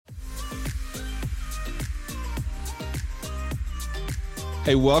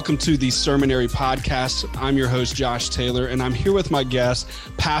Hey, welcome to the Sermonary Podcast. I'm your host, Josh Taylor, and I'm here with my guest,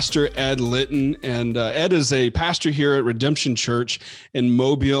 Pastor Ed Litton. And Ed is a pastor here at Redemption Church in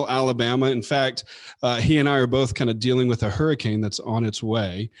Mobile, Alabama. In fact, he and I are both kind of dealing with a hurricane that's on its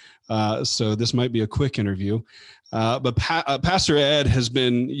way. So this might be a quick interview. But Pastor Ed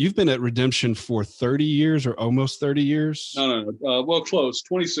you've been at Redemption for 30 years or almost 30 years? No. Well, close,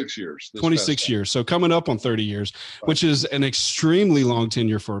 26 years. 26 years. So coming up on 30 years, right, which is an extremely long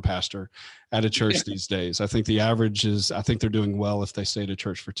tenure for a pastor at a church these days. I think the average is, I think they're doing well if they stay at a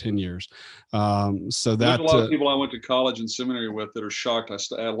church for 10 years. So that there's a lot of people I went to college and seminary with that are shocked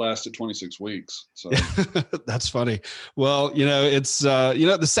I lasted 26 weeks. So that's funny. Well, it's,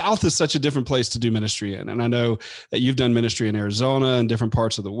 the South is such a different place to do ministry in. And I know that you've done ministry in Arizona and different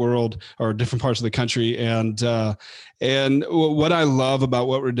parts of the world or different parts of the country. And what I love about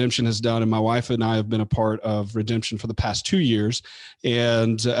what Redemption has done, and my wife and I have been a part of Redemption for the past 2 years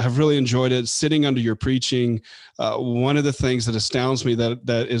and have really enjoyed it. Sitting under your preaching, one of the things that astounds me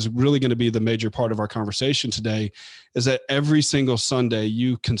that is really going to be the major part of our conversation today is that every single Sunday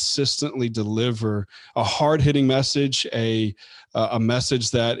you consistently deliver a hard-hitting message, a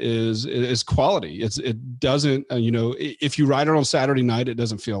message that is quality. It doesn't, if you write it on Saturday night, it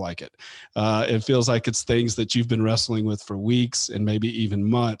doesn't feel like it. It feels like it's things that you've been wrestling with for weeks and maybe even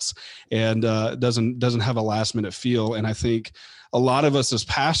months, and doesn't have a last-minute feel. And I think a lot of us as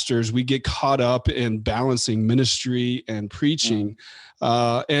pastors, we get caught up in balancing ministry and preaching.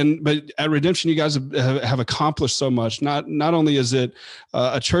 But at Redemption, you guys have accomplished so much. Not only is it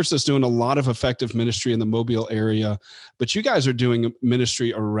a church that's doing a lot of effective ministry in the Mobile area, but you guys are doing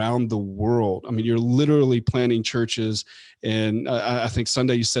ministry around the world. I mean, you're literally planting churches. And I think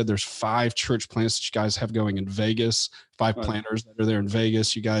Sunday you said there's 5 church plants that you guys have going in Vegas, 5 planters that are there in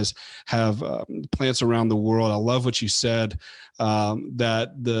Vegas. You guys have plants around the world. I love what you said,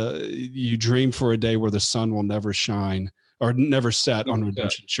 that you dream for a day where the sun will never shine or never set on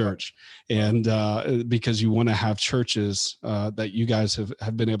Redemption Church. And because you want to have churches that you guys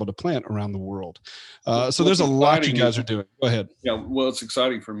have been able to plant around the world. So there's a lot you guys are doing. Go ahead. Yeah, well, it's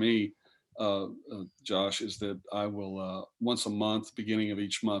exciting for me, Josh, is that I will, once a month, beginning of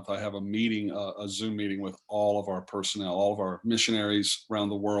each month, I have a meeting, a Zoom meeting with all of our personnel, all of our missionaries around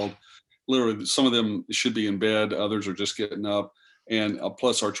the world. Literally, some of them should be in bed, others are just getting up, and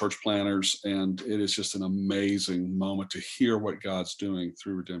plus our church planners. And it is just an amazing moment to hear what God's doing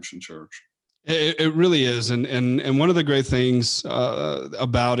through Redemption Church. It really is. And one of the great things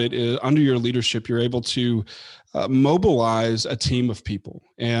about it is under your leadership, you're able to mobilize a team of people.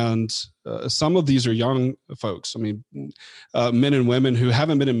 And some of these are young folks. I mean, men and women who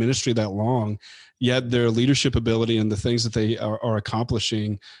haven't been in ministry that long, yet their leadership ability and the things that they are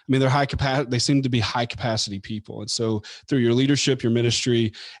accomplishing, I mean, they're high capacity. They seem to be high capacity people. And so through your leadership, your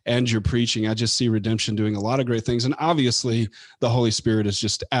ministry, and your preaching, I just see Redemption doing a lot of great things. And obviously the Holy Spirit is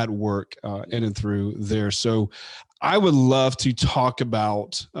just at work in and through there. So I would love to talk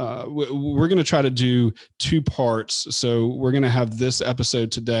about, we're going to try to do 2 parts. So we're going to have this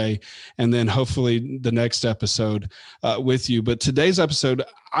episode today and then hopefully the next episode with you. But today's episode,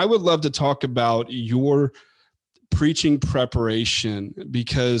 I would love to talk about your preaching preparation,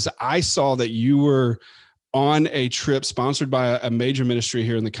 because I saw that you were on a trip sponsored by a major ministry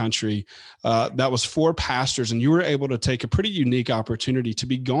here in the country that was for pastors, and you were able to take a pretty unique opportunity to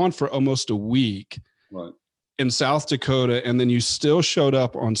be gone for almost a week. Right. In South Dakota, and then you still showed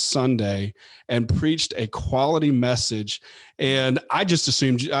up on Sunday and preached a quality message. And I just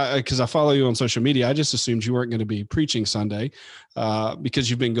assumed, because I follow you on social media, I just assumed you weren't going to be preaching Sunday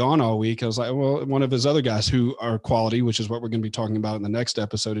because you've been gone all week. I was like, well, one of his other guys who are quality, which is what we're going to be talking about in the next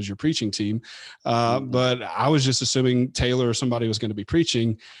episode, is your preaching team. But I was just assuming Taylor or somebody was going to be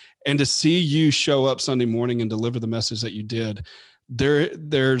preaching. And to see you show up Sunday morning and deliver the message that you did,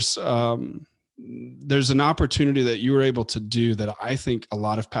 there's an opportunity that you were able to do that I think a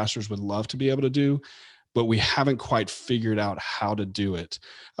lot of pastors would love to be able to do, but we haven't quite figured out how to do it.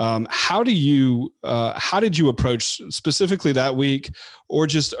 How did you approach specifically that week, or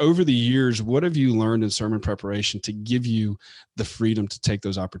just over the years, what have you learned in sermon preparation to give you the freedom to take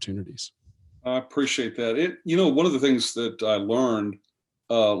those opportunities? I appreciate that. One of the things that I learned,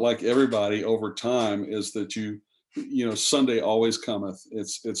 like everybody over time, is that Sunday always cometh.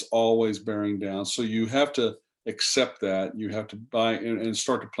 It's always bearing down. So you have to accept that. You have to buy and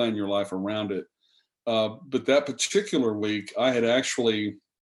start to plan your life around it. But that particular week, I had actually,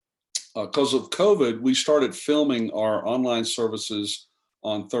 because of COVID, we started filming our online services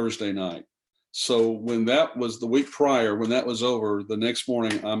on Thursday night. So when that was the week prior, when that was over, the next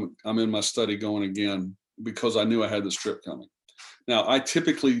morning I'm in my study going again, because I knew I had this trip coming. Now, I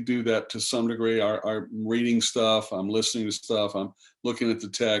typically do that to some degree. I'm reading stuff, I'm listening to stuff, I'm looking at the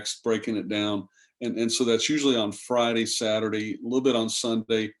text, breaking it down. And so that's usually on Friday, Saturday, a little bit on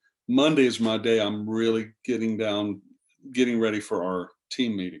Sunday. Monday is my day. I'm really getting ready for our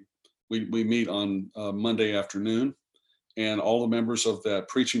team meeting. We meet on Monday afternoon, and all the members of that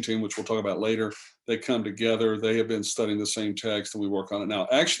preaching team, which we'll talk about later, they come together. They have been studying the same text, and we work on it. Now,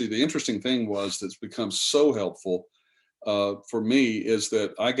 actually, the interesting thing was that's become so helpful for me is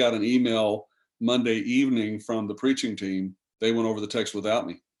that I got an email Monday evening from the preaching team. They went over the text without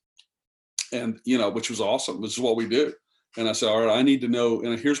me, and which was awesome. This is what we do. And I said, all right, I need to know.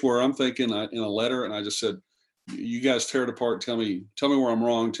 And here's where I'm thinking in a letter. And I just said, you guys tear it apart. Tell me where I'm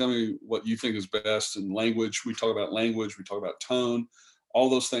wrong. Tell me what you think is best. And language, we talk about language, we talk about tone, all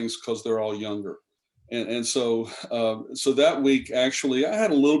those things, because they're all younger. And so that week, actually, I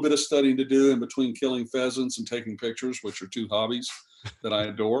had a little bit of studying to do in between killing pheasants and taking pictures, which are two hobbies that I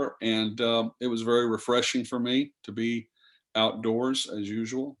adore. And it was very refreshing for me to be outdoors as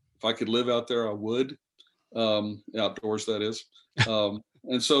usual. If I could live out there, I would. Outdoors, that is.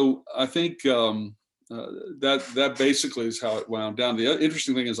 And so I think that basically is how it wound down. The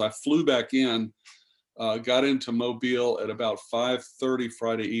interesting thing is I flew back in, got into Mobile at about 5:30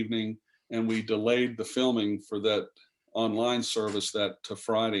 Friday evening, and we delayed the filming for that online service to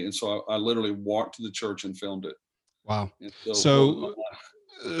Friday. And so I literally walked to the church and filmed it. Wow. So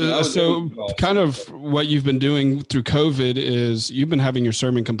kind of what you've been doing through COVID is you've been having your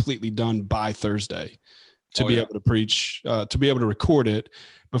sermon completely done by Thursday to be able to preach, to be able to record it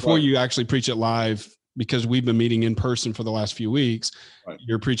before you actually preach it live, because we've been meeting in person for the last few weeks. Right.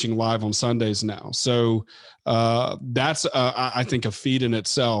 You're preaching live on Sundays now. So that's, I think, a feat in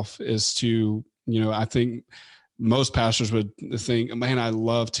itself is to, I think most pastors would think, man, I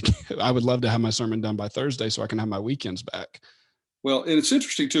would love to have my sermon done by Thursday so I can have my weekends back. Well, and it's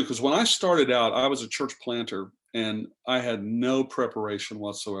interesting too, because when I started out, I was a church planter and I had no preparation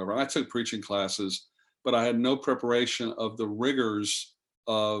whatsoever. I took preaching classes, but I had no preparation of the rigors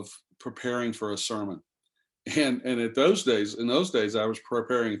of preparing for a sermon. And in those days, I was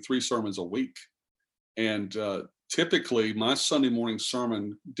preparing 3 sermons a week. And typically my Sunday morning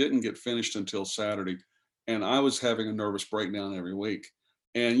sermon didn't get finished until Saturday. And I was having a nervous breakdown every week.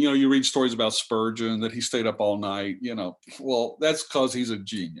 And, you read stories about Spurgeon, that he stayed up all night, well, that's because he's a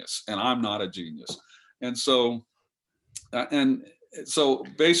genius and I'm not a genius. And so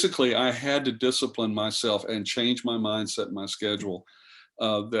basically I had to discipline myself and change my mindset and my schedule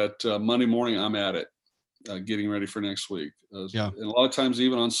that Monday morning I'm at it, getting ready for next week. And a lot of times,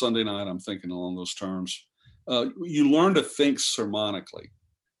 even on Sunday night, I'm thinking along those terms. You learn to think sermonically.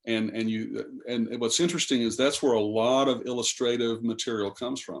 And what's interesting is that's where a lot of illustrative material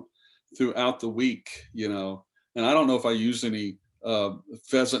comes from throughout the week, and I don't know if I used any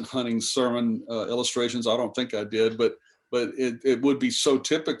pheasant hunting sermon illustrations. I don't think I did, but it would be so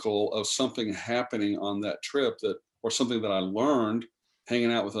typical of something happening on that trip or something that I learned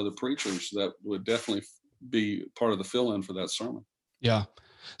hanging out with other preachers that would definitely be part of the fill-in for that sermon. Yeah.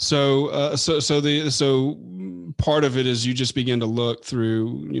 So part of it is you just begin to look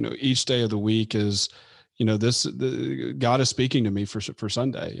through, each day of the week is, God is speaking to me for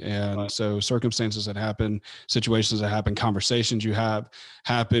Sunday. And so circumstances that happen, situations that happen, conversations you have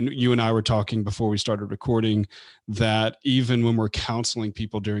happen. You and I were talking before we started recording that even when we're counseling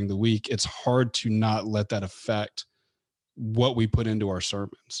people during the week, it's hard to not let that affect what we put into our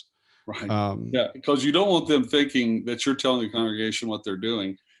sermons. Right. Because you don't want them thinking that you're telling the congregation what they're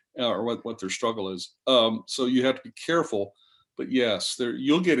doing or what their struggle is. So you have to be careful. But yes,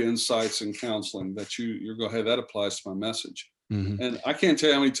 you'll get insights in counseling that you're going, hey, that applies to my message. Mm-hmm. And I can't tell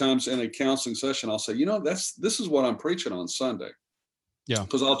you how many times in a counseling session I'll say, this is what I'm preaching on Sunday. Yeah.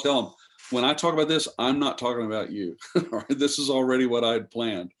 Because I'll tell them, when I talk about this, I'm not talking about you. This is already what I had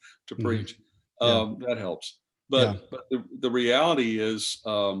planned to preach. Mm-hmm. That helps. But the reality is,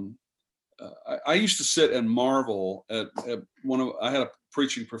 I used to sit and marvel at I had a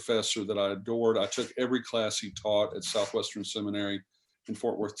preaching professor that I adored. I took every class he taught at Southwestern Seminary in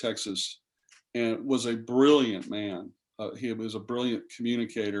Fort Worth, Texas, and was a brilliant man. He was a brilliant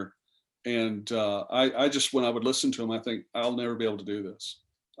communicator. And I just, when I would listen to him, I think I'll never be able to do this.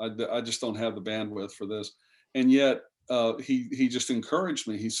 I just don't have the bandwidth for this. And yet he just encouraged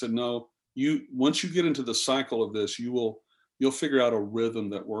me. He said, no, once you get into the cycle of this, you'll figure out a rhythm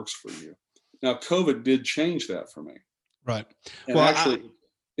that works for you. Now, COVID did change that for me. Right. And well, actually,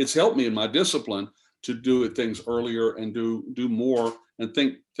 it's helped me in my discipline to do things earlier and do more and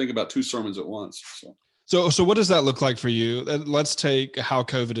think about 2 sermons at once. So what does that look like for you? Let's take how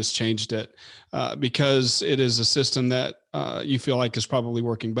COVID has changed it, because it is a system that you feel like is probably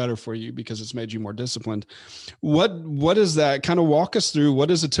working better for you because it's made you more disciplined. What is that? Kind of walk us through, what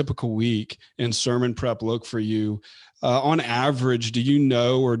does a typical week in sermon prep look for you? On average, do you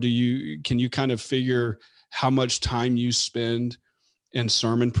know, or can you kind of figure how much time you spend in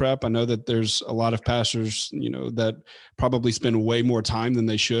sermon prep? I know that there's a lot of pastors, that probably spend way more time than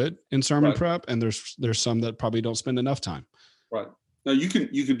they should in sermon prep. And there's some that probably don't spend enough time. Right. Now you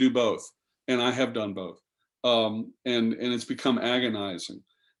can do both. And I have done both. And it's become agonizing.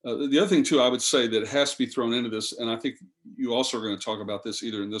 The other thing too, I would say that has to be thrown into this, and I think you also are going to talk about this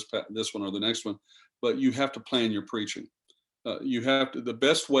either in this one or the next one, but you have to plan your preaching. You have to, the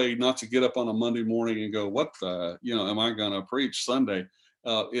best way not to get up on a Monday morning and go, what the, am I going to preach Sunday,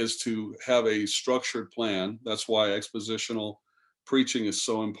 is to have a structured plan. That's why expositional preaching is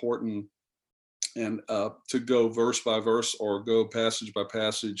so important. And to go verse by verse or go passage by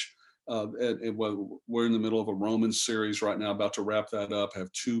passage. And we're in the middle of a Romans series right now, about to wrap that up,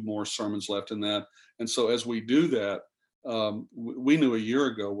 have 2 more sermons left in that. And so as we do that, we knew a year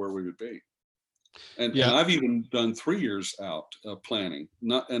ago where we would be. And I've even done 3 years out planning.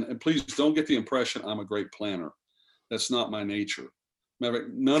 And please don't get the impression I'm a great planner. That's not my nature.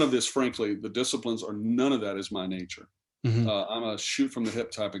 None of this, frankly, the disciplines or none of that is my nature. Mm-hmm. I'm a shoot from the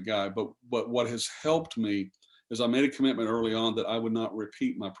hip type of guy. But what has helped me is I made a commitment early on that I would not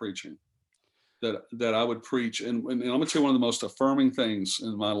repeat my preaching. That I would preach. And I'm going to tell you one of the most affirming things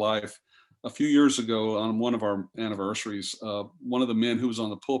in my life. A few years ago, on one of our anniversaries, one of the men who was on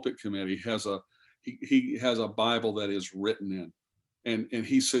the pulpit committee has a Bible that is written in, and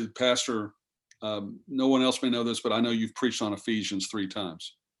he said, Pastor, no one else may know this, but I know you've preached on Ephesians 3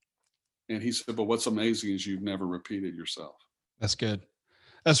 times. And he said, but what's amazing is you've never repeated yourself. That's good.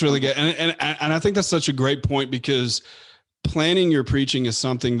 That's really good. And I think that's such a great point, because planning your preaching is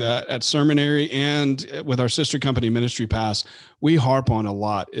something that at Sermonary and with our sister company Ministry Pass, we harp on a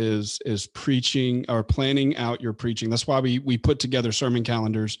lot, is preaching or planning out your preaching. That's why we put together sermon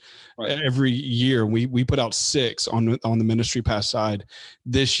calendars every year. We put out 6 on the Ministry Pass side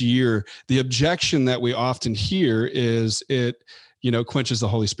this year. The objection that we often hear is it, quenches the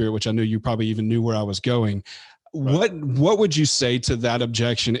Holy Spirit, which I knew you probably even knew where I was going. Right. What would you say to that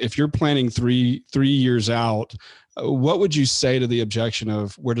objection? If you're planning three years out, what would you say to the objection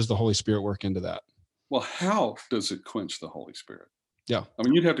of where does the Holy Spirit work into that? Well, how does it quench the Holy Spirit? Yeah. I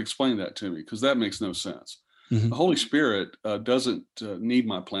mean, you'd have to explain that to me, because that makes no sense. Mm-hmm. The Holy Spirit doesn't need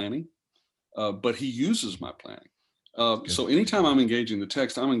my planning, but he uses my planning. So anytime I'm engaging the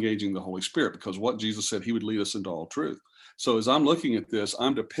text, I'm engaging the Holy Spirit, because what Jesus said, he would lead us into all truth. So as I'm looking at this,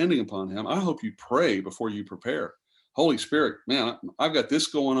 I'm depending upon him. I hope you pray before you prepare. Holy Spirit, man, I've got this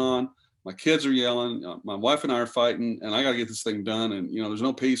going on. My kids are yelling. My wife and I are fighting, and I got to get this thing done. And, there's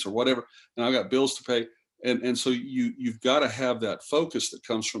no peace or whatever. And I got bills to pay. And so you've got to have that focus that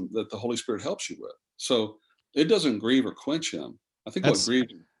comes from that the Holy Spirit helps you with. So it doesn't grieve or quench him. I think what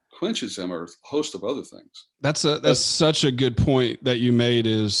grieves quenches him are a host of other things. That's such a good point that you made,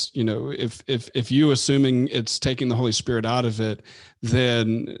 is, if you assuming it's taking the Holy Spirit out of it,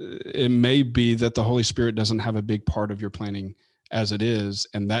 then it may be that the Holy Spirit doesn't have a big part of your planning as it is,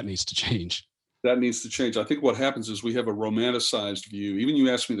 and that needs to change. That needs to change. I think what happens is we have a romanticized view. Even you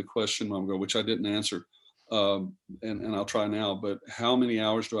asked me the question a moment ago, which I didn't answer, and I'll try now, but how many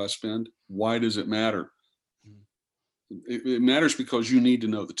hours do I spend? Why does it matter? It matters because you need to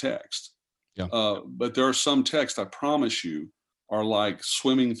know the text. Yeah. But there are some texts, I promise you, are like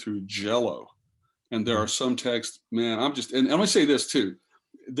swimming through Jello. And there are some texts, man, and I'm going to say this too.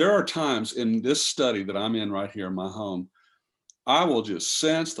 There are times in this study that I'm in right here in my home, I will just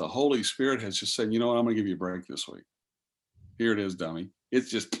sense the Holy Spirit has just said, you know what, I'm going to give you a break this week. Here it is, dummy.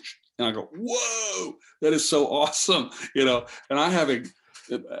 It's just, and I go, whoa, that is so awesome. And I have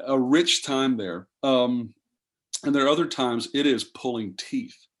a rich time there. And there are other times it is pulling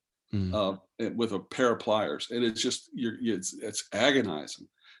teeth with a pair of pliers, and it's just it's agonizing,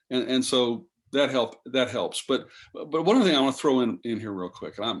 and so that helps. But one other thing I want to throw in here real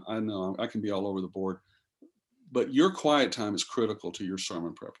quick, and I know I can be all over the board, but your quiet time is critical to your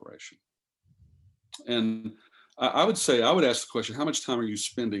sermon preparation. And I would say I would ask the question: how much time are you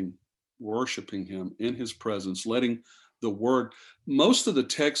spending worshiping Him in His presence, letting the Word? Most of the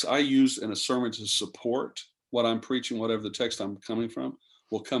texts I use in a sermon to support what I'm preaching, whatever the text I'm coming from,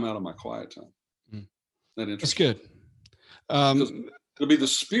 will come out of my quiet time. That's good. It'll be the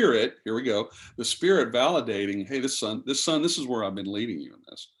Spirit. Here we go. The Spirit validating, hey, this is where I've been leading you in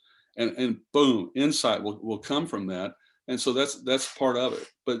this, and boom, insight will come from that. And so that's part of it.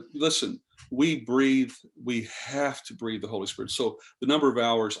 But listen, we have to breathe the Holy Spirit. So the number of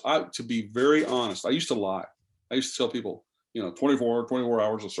hours, to be very honest, I used to lie. I used to tell people, 24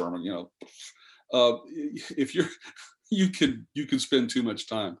 hours of sermon, if you can spend too much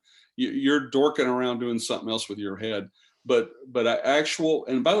time. You're dorking around doing something else with your head. But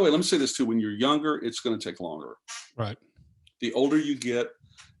and by the way, let me say this too, when you're younger, it's going to take longer. Right. The older you get,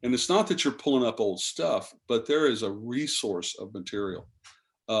 and it's not that you're pulling up old stuff, but there is a resource of material.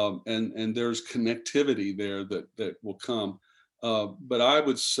 And there's connectivity there that will come. But I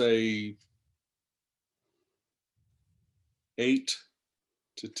would say 8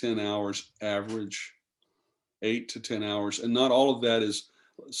 to 10 hours average, 8 to 10 hours. And not all of that is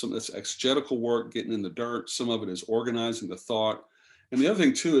some that's exegetical work, getting in the dirt. Some of it is organizing the thought. And the other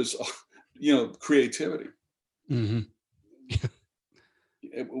thing too is, creativity, mm-hmm.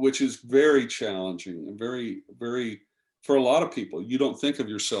 which is very challenging and very, very, for a lot of people. You don't think of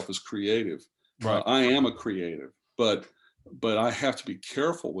yourself as creative. Right. I am a creative, but I have to be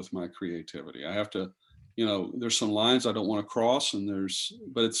careful with my creativity. I have to, there's some lines I don't want to cross,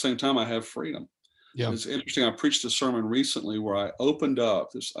 but at the same time, I have freedom. Yeah. It's interesting. I preached a sermon recently where I opened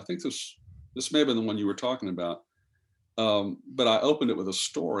up this. I think this may have been the one you were talking about, but I opened it with a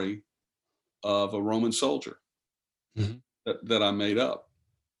story of a Roman soldier mm-hmm. that I made up,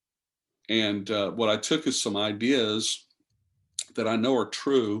 and what I took is some ideas that I know are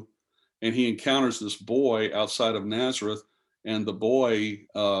true, and he encounters this boy outside of Nazareth, and the boy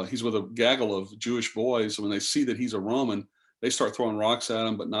he's with a gaggle of Jewish boys, and when they see that he's a Roman, they start throwing rocks at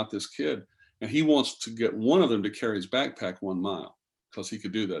him, but not this kid. And he wants to get one of them to carry his backpack 1 mile because he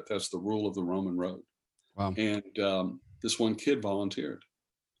could do that. That's the rule of the Roman road. Wow. And this one kid volunteered.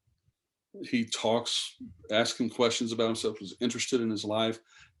 He asked him questions about himself, was interested in his life,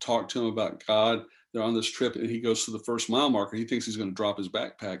 talked to him about God. They're on this trip, and he goes to the 1st mile marker. He thinks he's going to drop his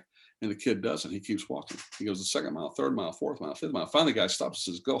backpack, and the kid doesn't. He keeps walking. He goes the 2nd mile, 3rd mile, 4th mile, 5th mile. Finally, the guy stops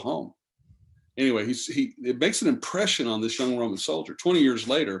and says, "Go home." Anyway, it makes an impression on this young Roman soldier. 20 years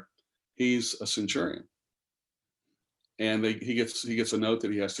later, he's a centurion, and he gets a note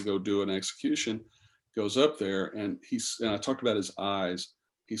that he has to go do an execution. Goes up there, and I talked about his eyes.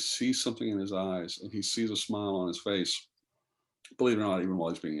 He sees something in his eyes, and he sees a smile on his face. Believe it or not, even while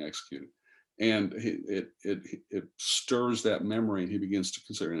he's being executed, and it stirs that memory, and he begins to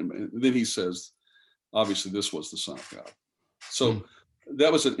consider him. And then he says, "Obviously, this was the Son of God." So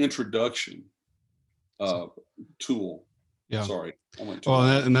that was an introduction tool. Yeah. Sorry.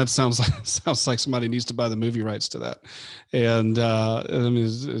 And that sounds like somebody needs to buy the movie rights to that, and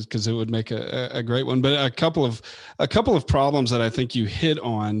because it would make a great one. But a couple of problems that I think you hit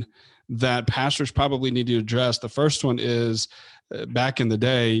on that pastors probably need to address. The first one is back in the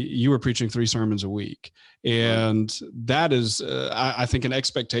day, you were preaching 3 sermons a week, and that is, I think, an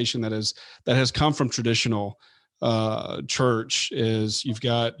expectation that has come from traditional church. Is you've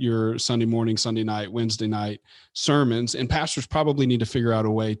got your Sunday morning, Sunday night, Wednesday night sermons, and pastors probably need to figure out a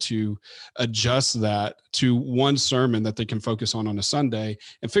way to adjust that to one sermon that they can focus on a Sunday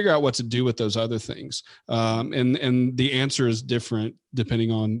and figure out what to do with those other things. And the answer is different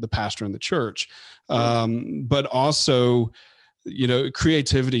depending on the pastor and the church. But also,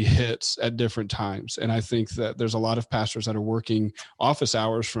 creativity hits at different times. And I think that there's a lot of pastors that are working office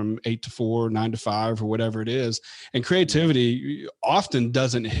hours from 8 to 4, 9 to 5, or whatever it is. And creativity often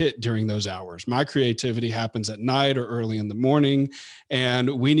doesn't hit during those hours. My creativity happens at night or early in the morning. And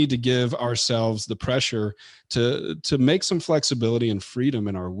we need to give ourselves the pressure to make some flexibility and freedom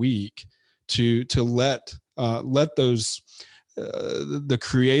in our week to let those the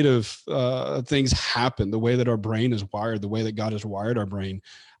creative things happen the way that our brain is wired, the way that God has wired our brain.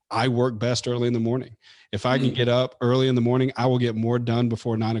 I work best early in the morning. If I can get up early in the morning, I will get more done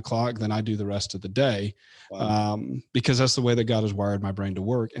before 9 o'clock than I do the rest of the day. Wow. Because that's the way that God has wired my brain to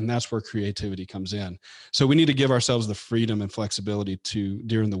work. And that's where creativity comes in. So we need to give ourselves the freedom and flexibility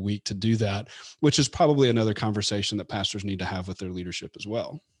during the week to do that, which is probably another conversation that pastors need to have with their leadership as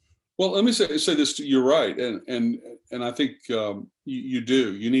well. Well, let me say this. You're right, and I think you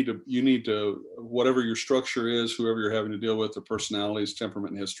do. You need to whatever your structure is, whoever you're having to deal with, their personalities,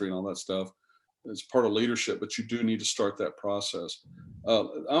 temperament, and history, and all that stuff. It's part of leadership, but you do need to start that process. I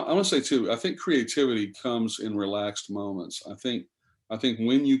want to say too. I think creativity comes in relaxed moments. I think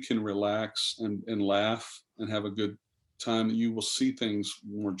when you can relax and laugh and have a good time, you will see things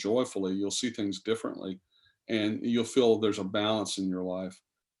more joyfully. You'll see things differently, and you'll feel there's a balance in your life.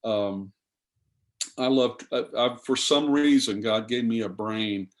 For some reason, God gave me a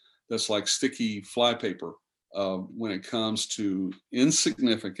brain that's like sticky flypaper when it comes to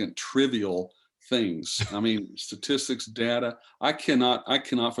insignificant, trivial things. I mean, statistics, data. I cannot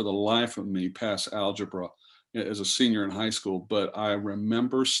for the life of me pass algebra as a senior in high school, but I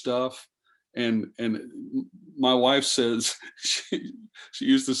remember stuff. And my wife says, she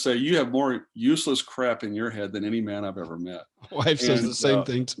used to say, you have more useless crap in your head than any man I've ever met. My wife says the same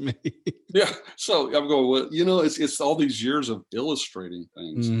thing to me. Yeah. So I'm going, well, it's all these years of illustrating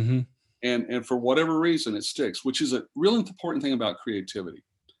things. Mm-hmm. And for whatever reason, it sticks, which is a really important thing about creativity.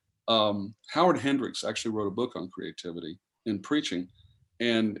 Howard Hendricks actually wrote a book on creativity in preaching.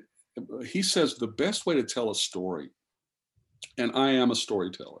 And he says the best way to tell a story, and I am a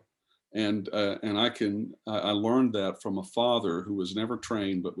storyteller, and I learned that from a father who was never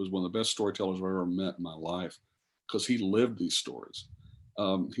trained, but was one of the best storytellers I've ever met in my life, because he lived these stories.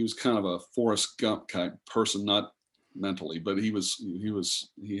 He was kind of a Forrest Gump kind of person, not mentally, but he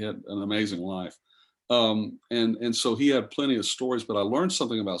had an amazing life. And so he had plenty of stories, but I learned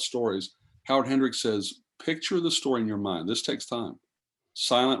something about stories. Howard Hendricks says, picture the story in your mind. This takes time.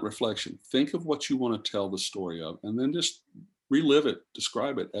 Silent reflection. Think of what you want to tell the story of, and then just relive it,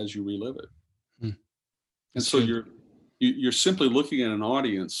 describe it as you relive it. And so good. you're simply looking at an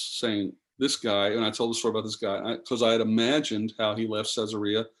audience saying, this guy, and I told the story about this guy because I had imagined how he left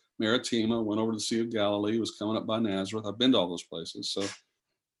Caesarea Maritima, went over to the Sea of Galilee, was coming up by Nazareth. I've been to all those places. So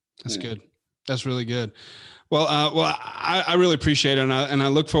that's good. That's really good. Well, I really appreciate it. And I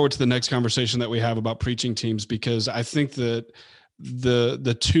look forward to the next conversation that we have about preaching teams, because I think that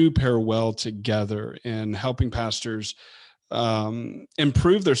the two pair well together in helping pastors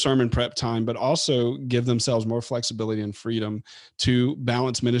improve their sermon prep time, but also give themselves more flexibility and freedom to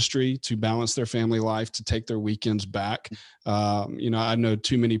balance ministry, to balance their family life, to take their weekends back. I know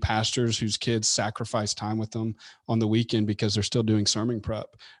too many pastors whose kids sacrifice time with them on the weekend because they're still doing sermon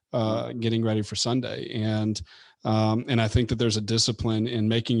prep, getting ready for Sunday. And I think that there's a discipline in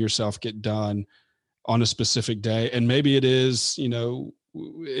making yourself get done on a specific day. And maybe it is, even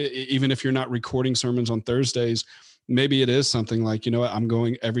if you're not recording sermons on Thursdays, maybe it is something like, I'm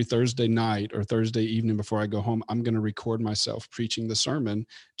going every Thursday night or Thursday evening before I go home, I'm going to record myself preaching the sermon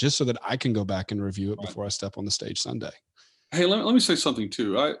just so that I can go back and review it before I step on the stage Sunday. Hey, let me say something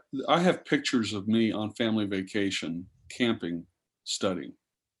too. I have pictures of me on family vacation, camping, studying.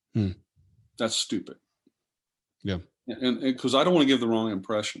 That's stupid. Yeah. And because I don't want to give the wrong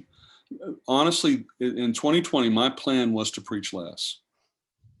impression. Honestly, in 2020, my plan was to preach less.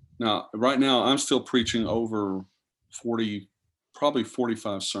 Now, right now, I'm still preaching over 40, probably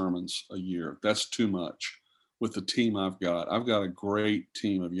 45 sermons a year. That's too much with the team I've got. I've got a great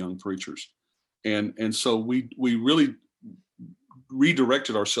team of young preachers. And so we really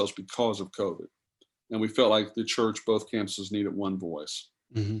redirected ourselves because of COVID. And we felt like the church, both campuses needed one voice.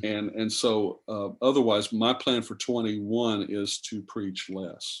 Mm-hmm. And so otherwise, my plan for 21 is to preach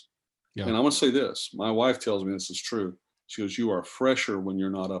less. Yeah. And I want to say this. My wife tells me this is true. She goes, you are fresher when you're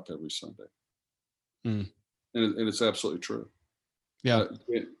not up every Sunday. And it's absolutely true. Yeah.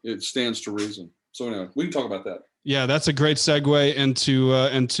 It stands to reason. So anyway, we can talk about that. Yeah, that's a great segue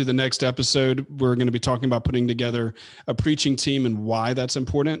into the next episode. We're going to be talking about putting together a preaching team and why that's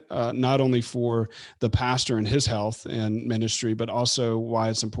important, not only for the pastor and his health and ministry, but also why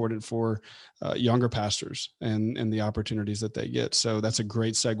it's important for younger pastors and the opportunities that they get. So that's a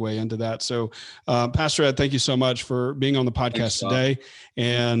great segue into that. So Pastor Ed, thank you so much for being on the podcast today,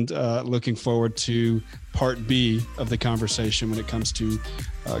 and looking forward to part B of the conversation when it comes to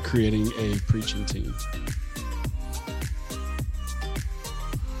creating a preaching team.